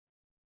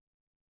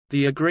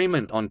The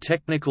Agreement on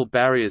Technical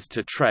Barriers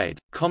to Trade,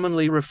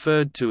 commonly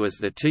referred to as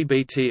the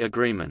TBT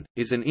Agreement,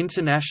 is an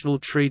international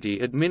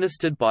treaty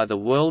administered by the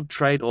World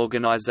Trade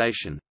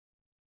Organization.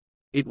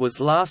 It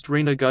was last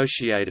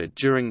renegotiated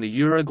during the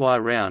Uruguay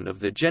round of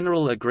the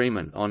General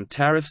Agreement on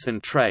Tariffs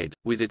and Trade,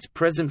 with its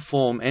present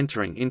form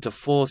entering into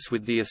force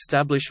with the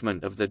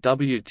establishment of the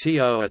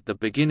WTO at the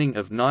beginning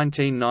of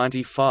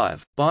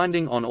 1995,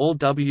 binding on all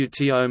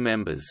WTO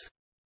members.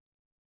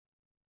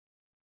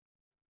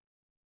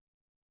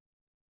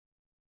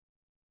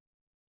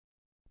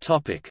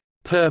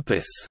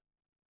 Purpose.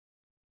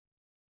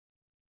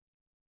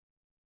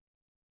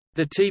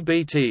 The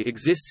TBT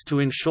exists to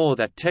ensure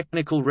that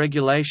technical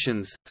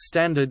regulations,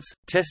 standards,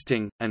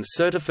 testing, and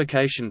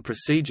certification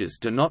procedures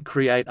do not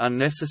create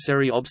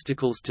unnecessary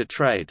obstacles to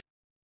trade.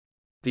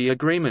 The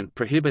agreement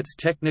prohibits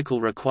technical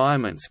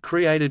requirements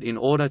created in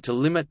order to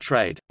limit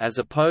trade, as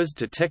opposed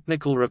to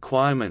technical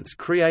requirements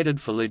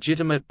created for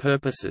legitimate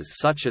purposes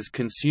such as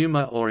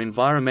consumer or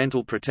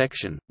environmental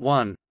protection.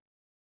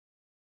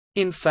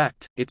 In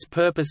fact, its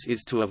purpose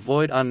is to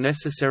avoid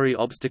unnecessary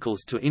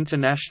obstacles to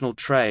international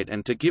trade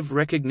and to give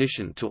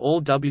recognition to all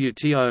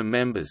WTO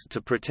members to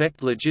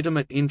protect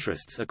legitimate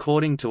interests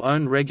according to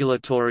own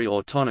regulatory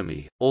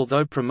autonomy,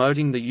 although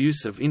promoting the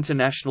use of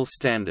international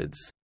standards.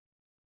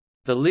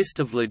 The list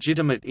of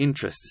legitimate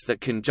interests that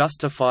can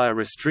justify a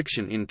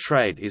restriction in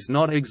trade is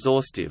not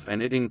exhaustive,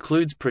 and it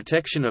includes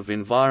protection of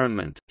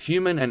environment,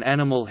 human and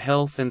animal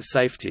health and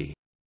safety.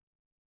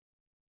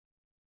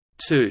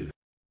 2.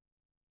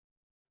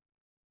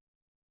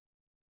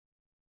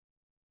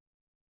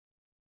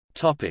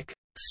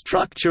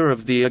 Structure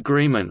of the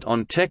Agreement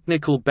on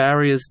Technical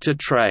Barriers to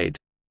Trade.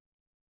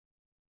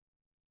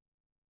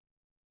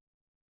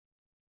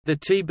 The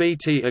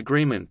TBT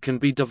agreement can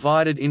be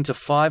divided into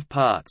 5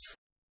 parts.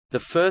 The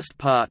first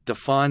part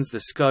defines the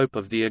scope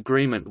of the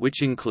agreement,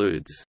 which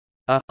includes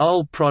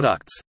all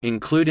products,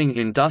 including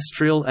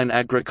industrial and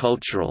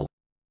agricultural,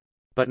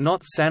 but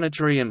not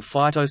sanitary and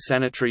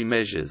phytosanitary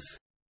measures.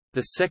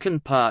 The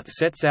second part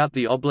sets out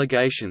the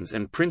obligations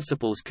and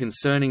principles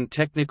concerning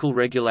technical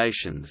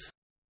regulations.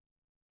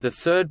 The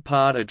third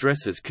part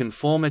addresses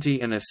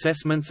conformity and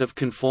assessments of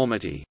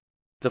conformity.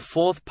 The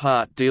fourth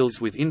part deals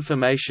with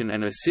information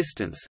and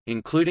assistance,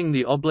 including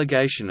the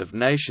obligation of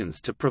nations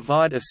to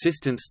provide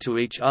assistance to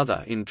each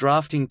other in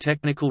drafting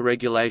technical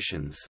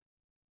regulations.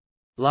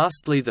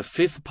 Lastly, the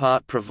fifth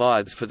part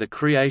provides for the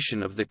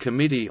creation of the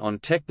Committee on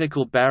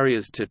Technical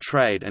Barriers to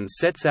Trade and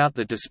sets out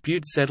the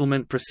dispute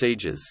settlement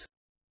procedures.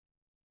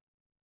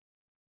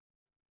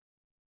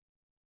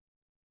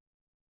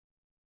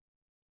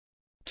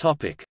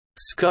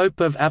 Scope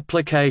of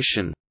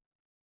application.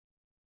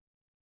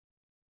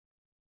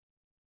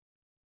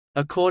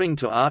 According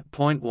to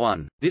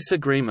Art.1, this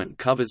agreement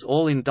covers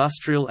all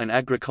industrial and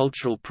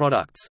agricultural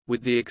products,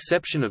 with the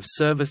exception of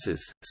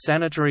services,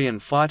 sanitary and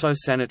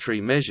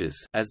phytosanitary measures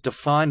as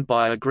defined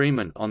by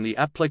Agreement on the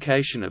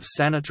Application of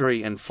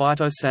Sanitary and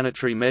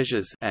Phytosanitary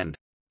Measures and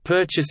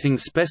purchasing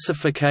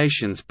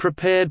specifications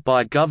prepared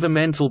by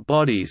governmental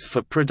bodies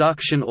for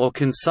production or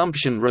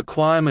consumption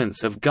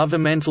requirements of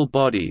governmental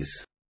bodies.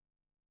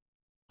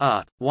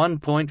 Art.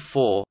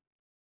 1.4.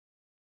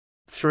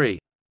 3.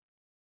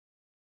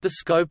 The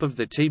scope of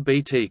the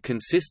TBT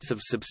consists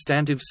of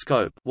substantive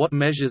scope, what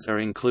measures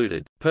are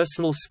included,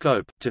 personal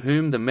scope, to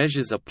whom the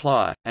measures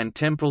apply, and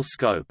temporal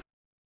scope.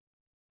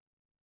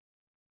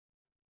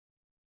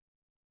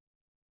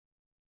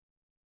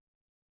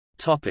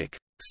 Topic: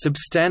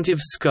 Substantive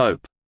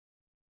scope.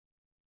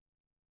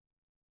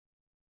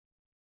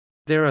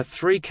 There are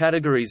 3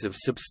 categories of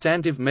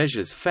substantive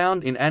measures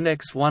found in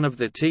Annex 1 of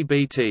the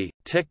TBT: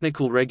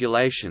 technical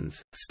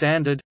regulations,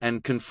 standard,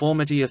 and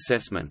conformity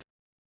assessment.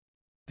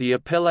 The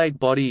appellate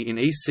body in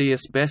EC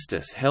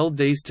Asbestos held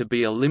these to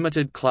be a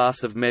limited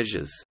class of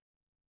measures.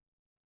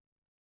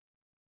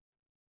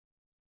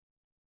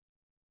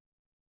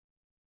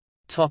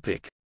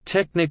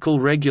 Technical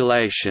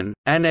regulation,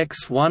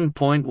 Annex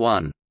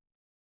 1.1.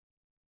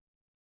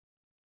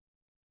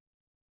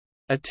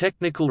 A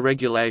technical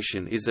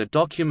regulation is a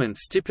document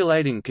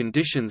stipulating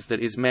conditions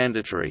that is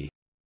mandatory.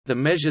 The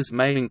measures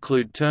may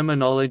include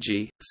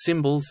terminology,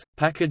 symbols,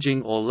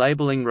 packaging or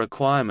labeling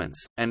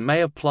requirements, and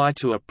may apply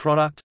to a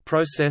product,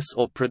 process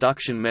or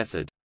production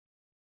method.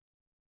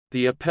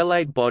 The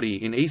appellate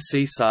body in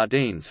EC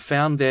Sardines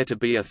found there to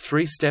be a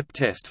 3-step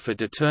test for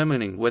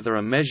determining whether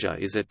a measure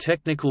is a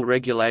technical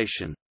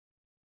regulation.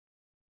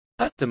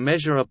 A. The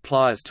measure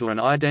applies to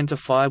an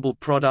identifiable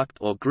product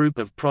or group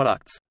of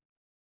products.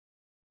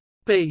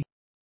 B.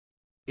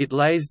 It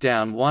lays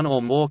down one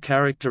or more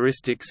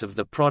characteristics of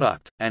the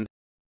product, and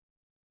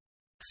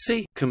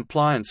C.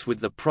 Compliance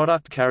with the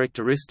product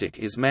characteristic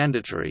is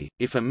mandatory.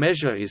 If a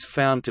measure is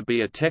found to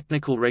be a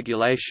technical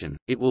regulation,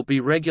 it will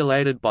be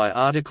regulated by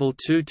Article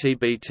 2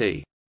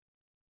 TBT.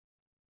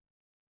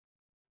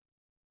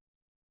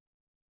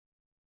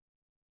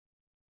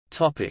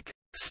 Topic: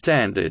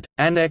 Standard,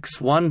 Annex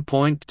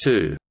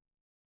 1.2.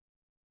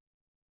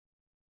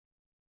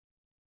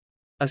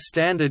 A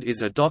standard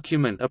is a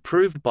document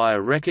approved by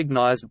a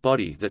recognized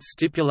body that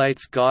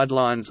stipulates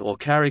guidelines or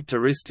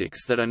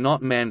characteristics that are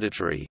not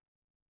mandatory.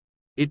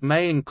 It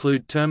may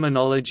include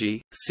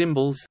terminology,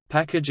 symbols,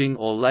 packaging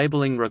or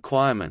labeling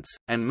requirements,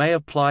 and may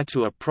apply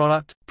to a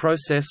product,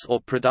 process or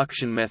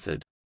production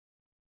method.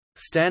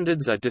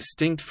 Standards are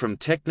distinct from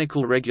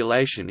technical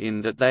regulation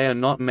in that they are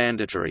not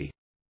mandatory.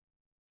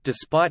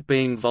 Despite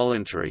being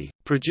voluntary,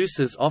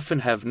 producers often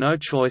have no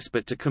choice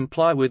but to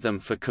comply with them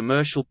for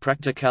commercial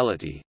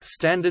practicality.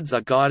 Standards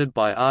are guided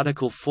by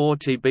Article 4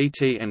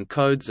 TBT and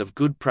codes of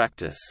good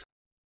practice.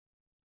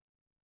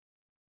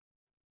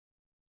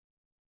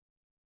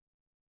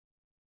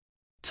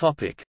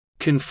 Topic: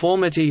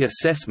 Conformity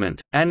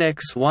assessment,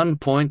 Annex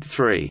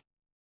 1.3.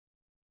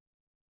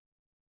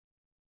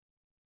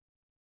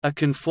 A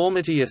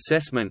conformity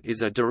assessment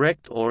is a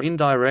direct or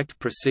indirect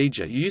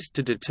procedure used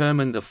to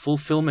determine the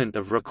fulfillment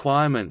of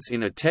requirements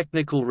in a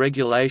technical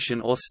regulation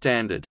or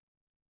standard.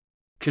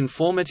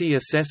 Conformity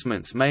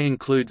assessments may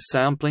include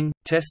sampling,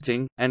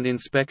 testing, and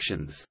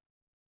inspections.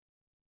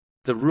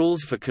 The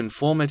rules for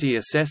conformity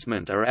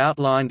assessment are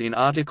outlined in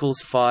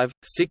Articles 5,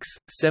 6,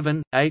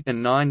 7, 8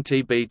 and 9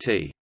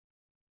 TBT.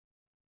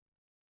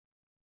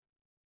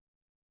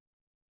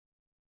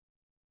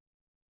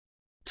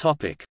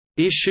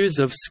 Issues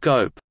of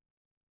scope.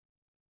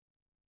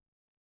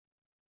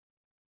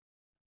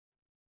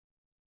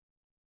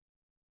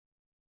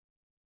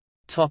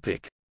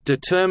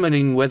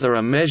 Determining whether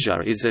a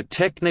measure is a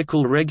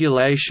technical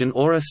regulation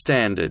or a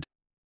standard.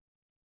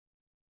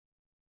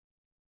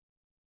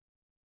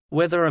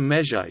 Whether a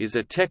measure is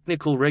a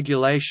technical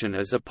regulation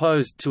as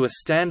opposed to a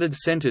standard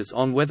centers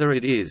on whether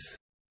it is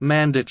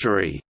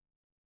mandatory.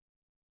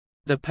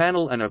 The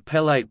panel and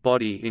appellate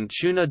body in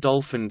Tuna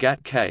Dolphin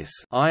GATT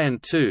case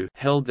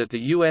held that the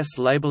U.S.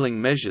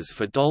 labeling measures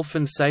for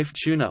dolphin-safe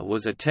tuna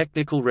was a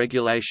technical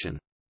regulation.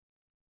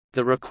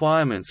 The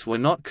requirements were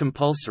not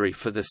compulsory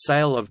for the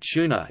sale of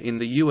tuna in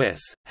the U.S.,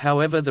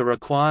 however the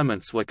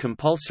requirements were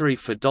compulsory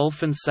for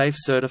dolphin-safe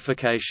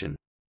certification.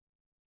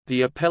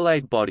 The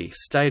appellate body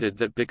stated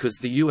that because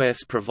the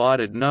U.S.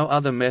 provided no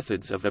other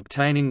methods of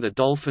obtaining the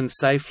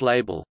dolphin-safe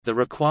label, the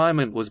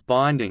requirement was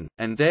binding,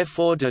 and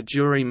therefore de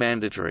jure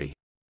mandatory.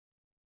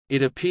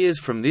 It appears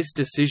from this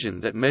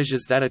decision that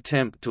measures that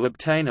attempt to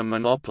obtain a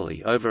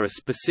monopoly over a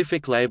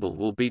specific label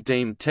will be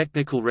deemed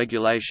technical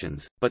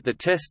regulations, but the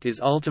test is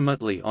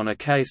ultimately on a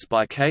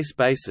case-by-case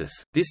basis.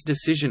 This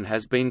decision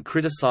has been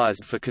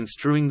criticized for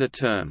construing the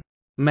term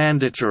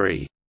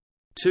mandatory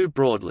too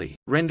broadly,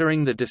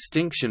 rendering the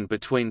distinction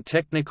between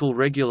technical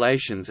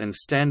regulations and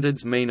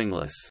standards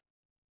meaningless.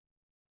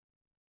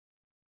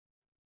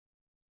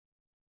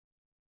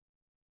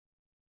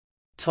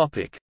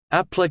 Topic: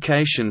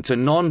 Application to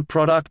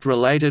non-product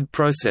related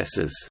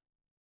processes.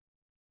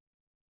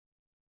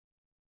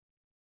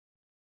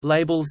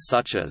 Labels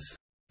such as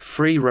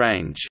free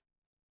range,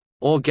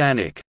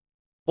 organic,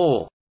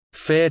 or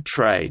fair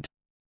trade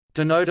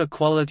denote a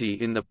quality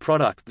in the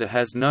product that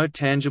has no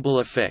tangible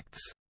effects.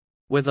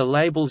 Whether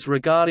labels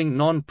regarding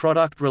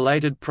non-product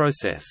related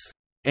process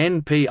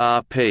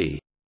 (NPRP)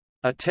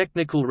 are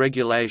technical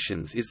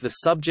regulations is the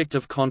subject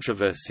of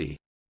controversy.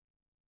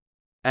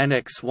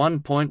 Annex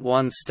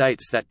 1.1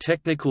 states that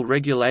technical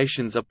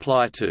regulations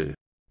apply to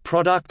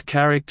product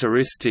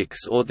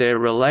characteristics or their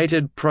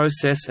related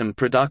process and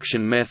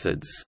production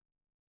methods,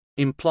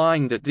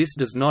 implying that this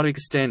does not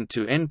extend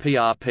to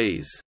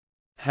NPRPs.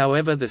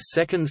 However, the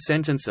second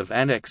sentence of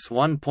Annex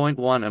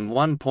 1.1 and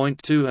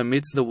 1.2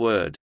 omits the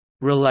word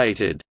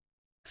related,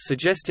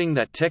 suggesting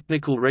that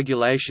technical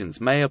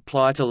regulations may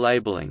apply to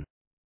labeling.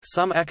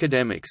 Some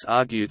academics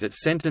argue that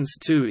Sentence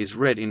 2 is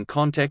read in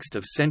context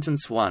of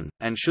Sentence 1,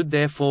 and should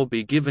therefore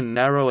be given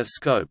narrower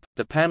scope.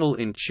 The panel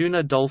in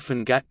Tuna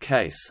Dolphin GATT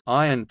case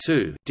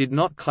did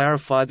not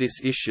clarify this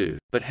issue,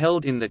 but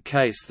held in that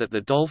case that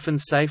the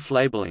dolphin-safe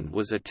labeling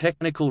was a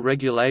technical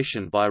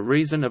regulation by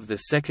reason of the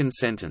second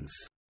sentence.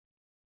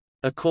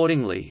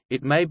 Accordingly,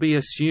 it may be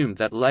assumed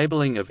that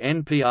labeling of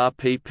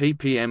NPRP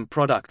ppm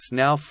products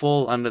now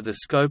fall under the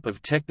scope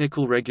of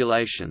technical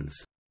regulations.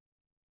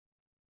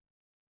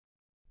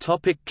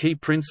 Key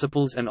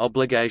principles and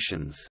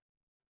obligations.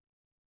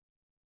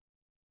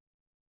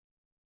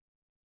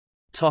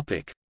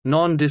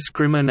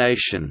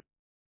 Non-discrimination.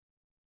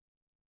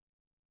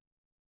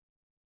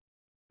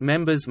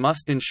 Members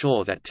must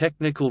ensure that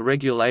technical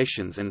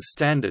regulations and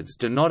standards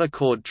do not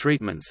accord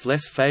treatments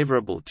less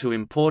favorable to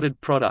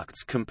imported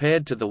products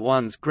compared to the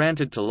ones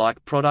granted to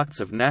like products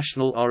of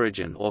national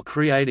origin or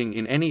creating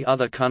in any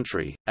other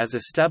country, as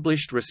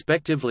established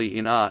respectively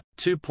in Art.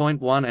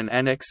 2.1 and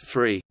Annex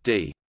 3,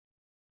 d.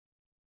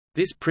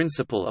 This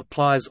principle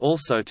applies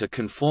also to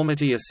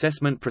conformity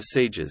assessment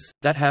procedures,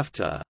 that have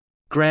to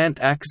grant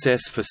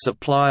access for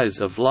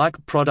suppliers of like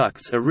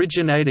products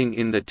originating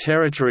in the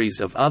territories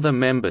of other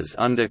members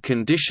under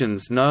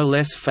conditions no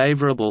less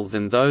favorable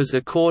than those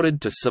accorded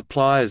to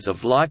suppliers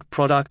of like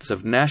products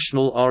of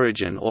national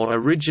origin or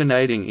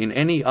originating in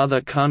any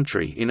other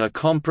country in a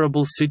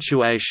comparable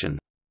situation.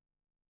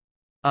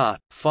 Art.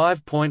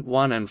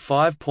 5.1 and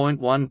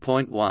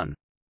 5.1.1.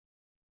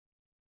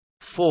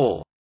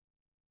 4.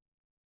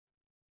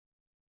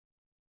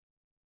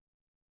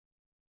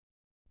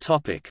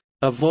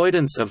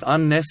 Avoidance of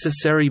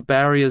unnecessary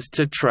barriers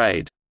to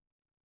trade.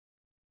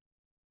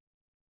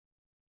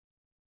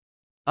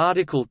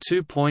 Article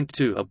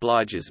 2.2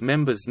 obliges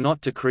members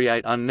not to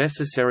create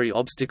unnecessary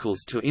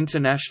obstacles to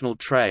international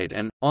trade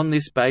and, on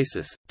this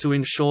basis, to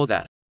ensure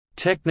that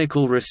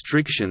technical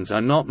restrictions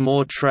are not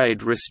more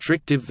trade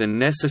restrictive than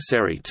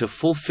necessary to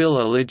fulfill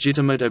a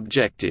legitimate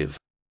objective.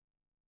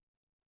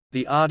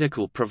 The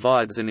article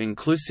provides an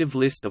inclusive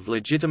list of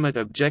legitimate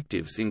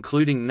objectives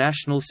including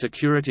national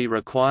security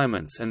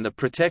requirements and the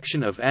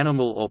protection of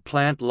animal or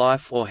plant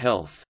life or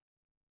health.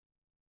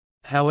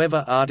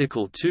 However,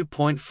 Article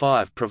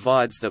 2.5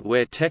 provides that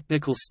where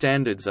technical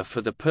standards are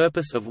for the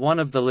purpose of one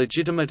of the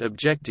legitimate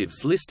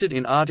objectives listed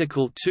in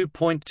Article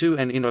 2.2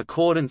 and in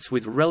accordance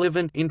with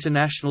relevant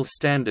international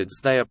standards,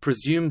 they are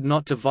presumed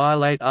not to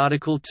violate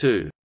Article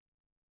 2.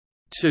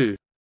 2.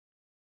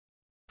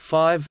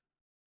 5.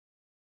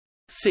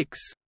 6.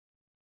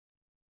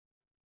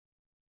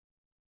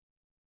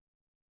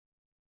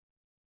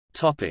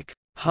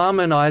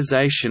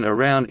 Harmonization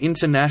around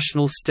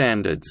international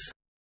standards.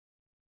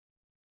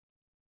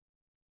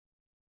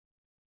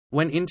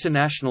 When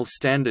international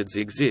standards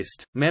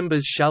exist,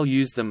 members shall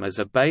use them as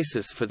a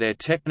basis for their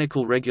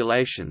technical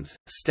regulations,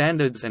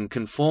 standards and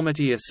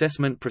conformity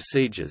assessment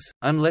procedures,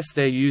 unless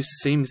their use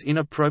seems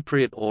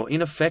inappropriate or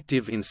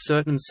ineffective in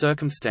certain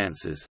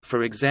circumstances,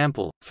 for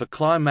example, for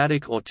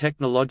climatic or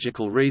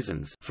technological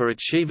reasons, for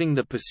achieving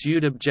the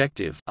pursued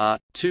objective.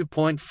 Art.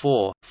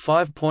 2.4,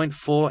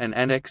 5.4 and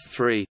Annex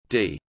 3,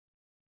 d.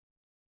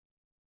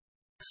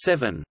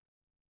 7.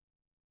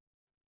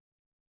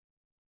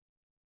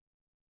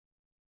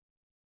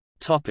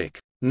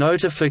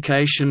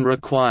 Notification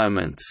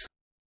requirements.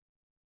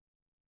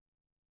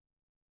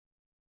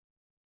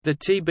 The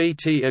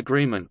TBT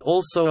agreement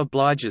also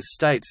obliges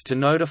states to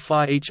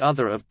notify each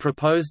other of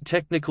proposed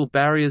technical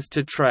barriers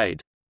to trade.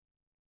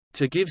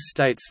 To give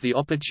states the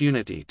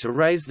opportunity to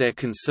raise their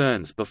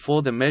concerns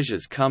before the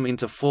measures come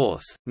into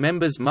force,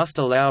 members must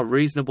allow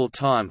reasonable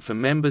time for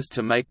members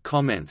to make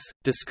comments,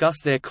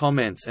 discuss their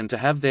comments and to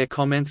have their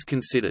comments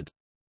considered.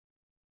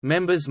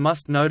 Members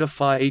must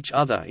notify each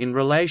other in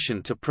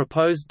relation to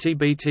proposed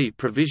TBT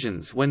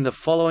provisions when the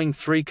following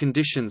three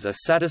conditions are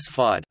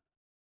satisfied.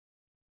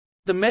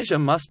 The measure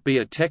must be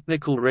a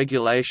technical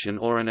regulation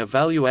or an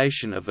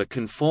evaluation of a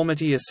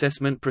conformity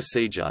assessment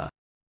procedure.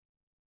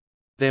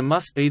 There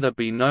must either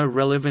be no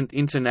relevant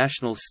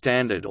international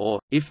standard or,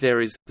 if there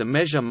is, the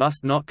measure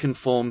must not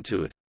conform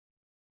to it.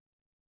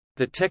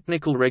 The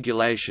technical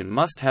regulation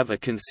must have a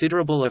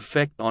considerable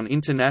effect on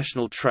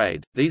international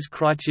trade. These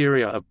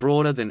criteria are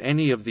broader than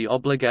any of the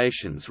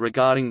obligations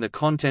regarding the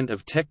content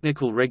of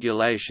technical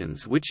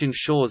regulations, which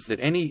ensures that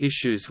any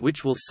issues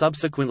which will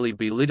subsequently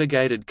be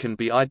litigated can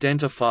be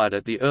identified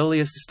at the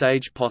earliest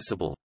stage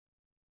possible.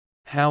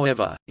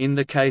 However, in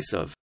the case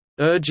of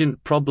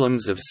urgent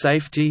problems of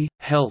safety,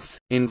 health,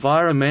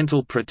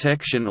 environmental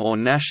protection or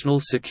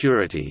national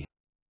security,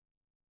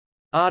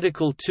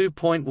 Article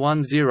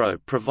 2.10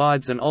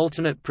 provides an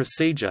alternate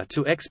procedure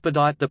to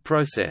expedite the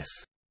process.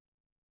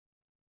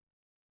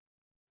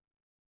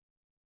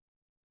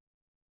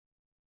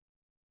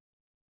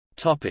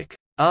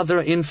 Other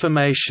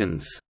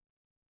informations.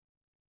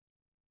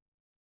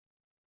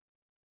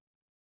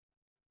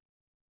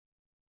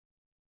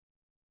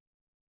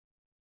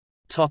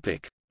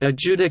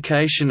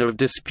 Adjudication of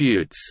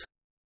disputes.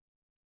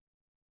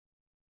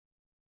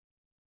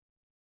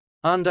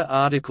 Under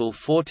Article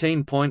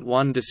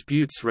 14.1,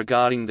 disputes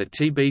regarding the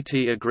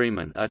TBT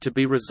agreement are to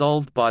be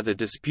resolved by the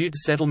dispute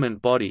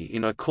settlement body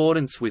in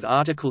accordance with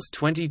Articles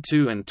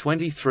 22 and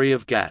 23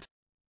 of GATT.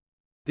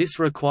 This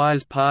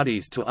requires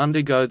parties to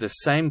undergo the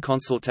same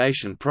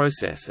consultation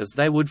process as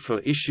they would for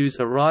issues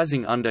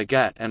arising under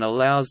GATT and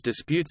allows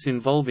disputes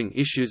involving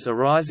issues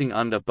arising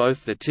under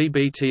both the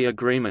TBT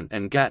agreement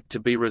and GATT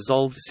to be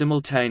resolved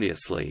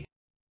simultaneously.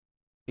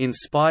 In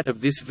spite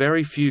of this,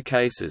 very few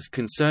cases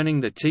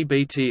concerning the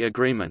TBT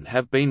agreement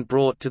have been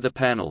brought to the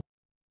panel.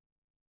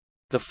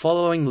 The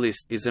following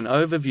list is an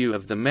overview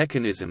of the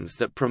mechanisms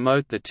that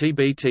promote the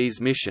TBT's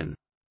mission.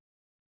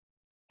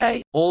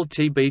 A. All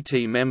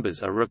TBT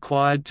members are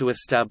required to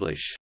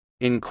establish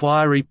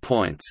inquiry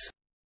points,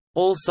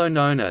 also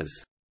known as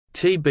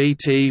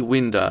TBT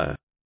window,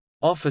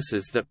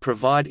 offices that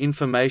provide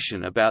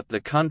information about the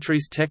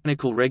country's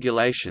technical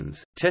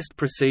regulations, test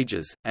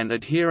procedures, and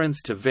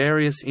adherence to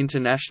various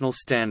international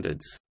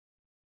standards.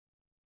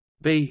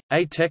 B.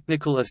 A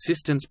technical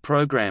assistance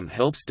program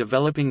helps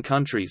developing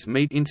countries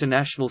meet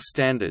international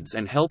standards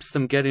and helps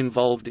them get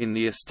involved in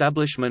the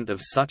establishment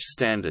of such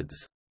standards.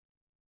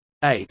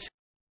 8.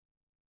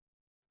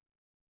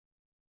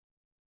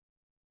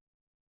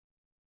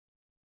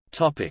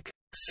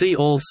 See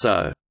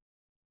also: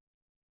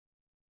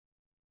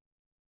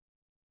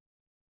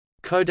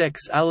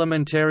 Codex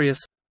Alimentarius,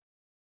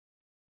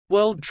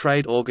 World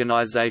Trade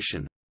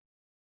Organization.